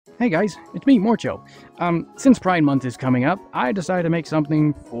Hey guys, it's me, Morcho. Since Pride Month is coming up, I decided to make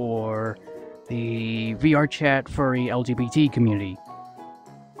something for the VR chat furry LGBT community.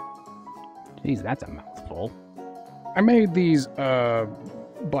 Jeez, that's a mouthful. I made these,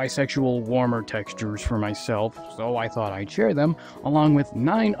 bisexual warmer textures for myself, so I thought I'd share them, along with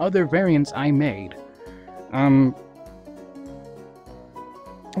 9 other variants I made.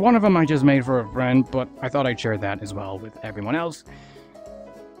 One of them I just made for a friend, but I thought I'd share that as well with everyone else.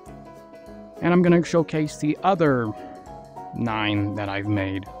 And I'm gonna showcase the other 9 that I've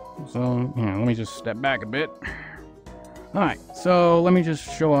made. So, let me just step back a bit. Alright, so let me just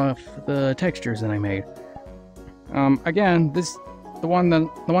show off the textures that I made. Again, the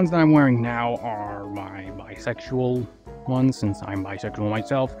ones that I'm wearing now are my bisexual ones, since I'm bisexual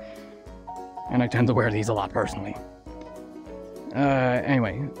myself. And I tend to wear these a lot personally.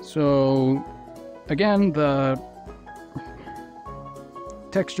 Anyway, so again, the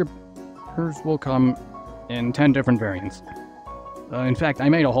textures will come in 10 different variants. In fact, I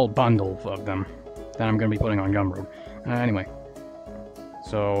made a whole bundle of them that I'm going to be putting on Gumroad. Anyway,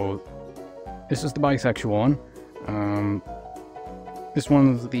 so this is the bisexual one. This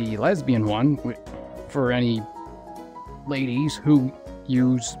one's the lesbian one, for any ladies who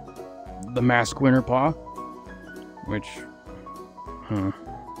use the mask Winterpaw, which, I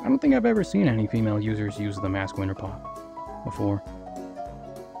don't think I've ever seen any female users use the mask Winterpaw before.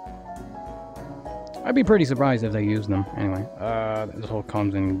 I'd be pretty surprised if they use them. Anyway, this whole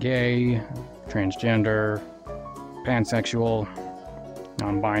comes in gay, transgender, pansexual,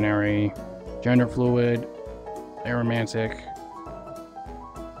 non-binary, gender fluid, aromantic.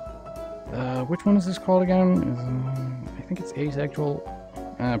 Which one is this called again? I think it's asexual.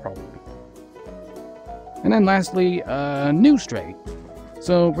 Probably. And then lastly, new straight.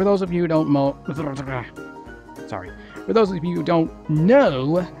 So for those of you who don't for those of you who don't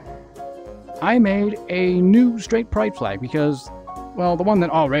know, I made a new straight pride flag because, well, the one that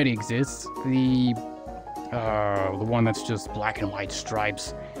already exists, the one that's just black and white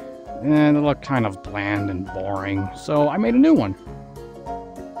stripes, they look kind of bland and boring, so I made a new one.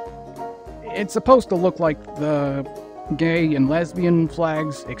 It's supposed to look like the gay and lesbian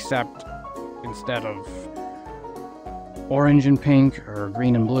flags, except instead of orange and pink or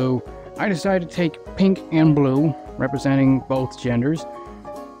green and blue, I decided to take pink and blue, representing both genders,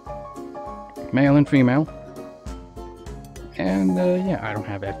 male and female. And, yeah, I don't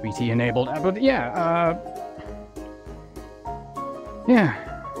have FBT enabled, but yeah,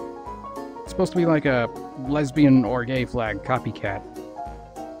 it's supposed to be like a lesbian or gay flag copycat.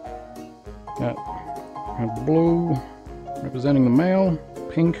 Got blue representing the male,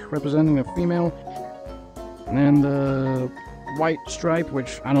 pink representing the female, and then the white stripe,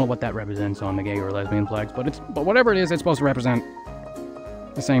 which I don't know what that represents on the gay or lesbian flags, but whatever it is, it's supposed to represent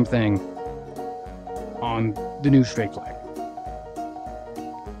the same thing on the new straight flag.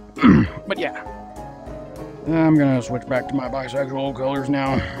 But yeah, I'm gonna switch back to my bisexual colors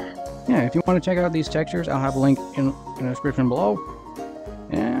now. Yeah, if you want to check out these textures, I'll have a link in the description below.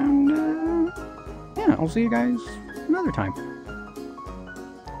 And yeah, I'll see you guys another time.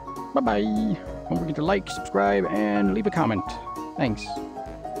 Bye bye. Don't forget to like, subscribe, and leave a comment. Thanks.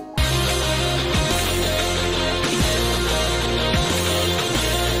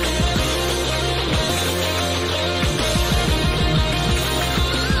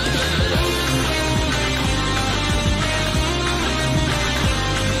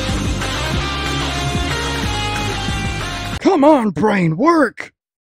 Come on, brain, work!